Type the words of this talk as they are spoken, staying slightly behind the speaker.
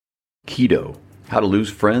Keto, how to lose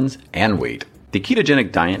friends and weight. The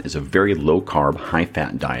ketogenic diet is a very low-carb,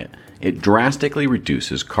 high-fat diet. It drastically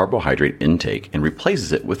reduces carbohydrate intake and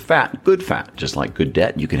replaces it with fat, good fat. Just like good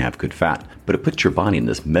debt, you can have good fat. But it puts your body in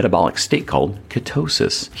this metabolic state called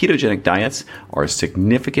ketosis. Ketogenic diets are a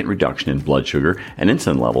significant reduction in blood sugar and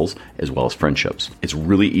insulin levels, as well as friendships. It's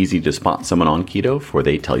really easy to spot someone on keto before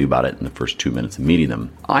they tell you about it in the first 2 minutes of meeting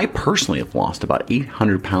them. I personally have lost about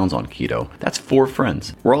 800 pounds on keto. That's 4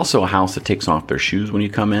 friends. We're also a house that takes off their shoes when you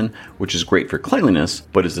come in, which is great for cleanliness,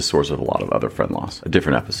 but is the source of a lot of other friend loss. A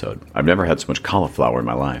different episode. I've never had so much cauliflower in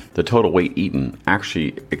my life. The total weight eaten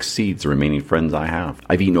actually exceeds the remaining friends I have.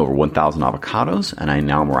 I've eaten over 1,000 avocados, and I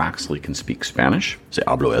now miraculously can speak Spanish. Se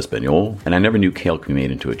hablo español. And I never knew kale could be made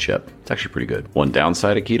into a chip. It's actually pretty good. One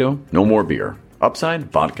downside of keto, no more beer. Upside,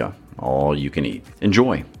 vodka. All you can eat.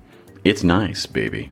 Enjoy. It's nice, baby.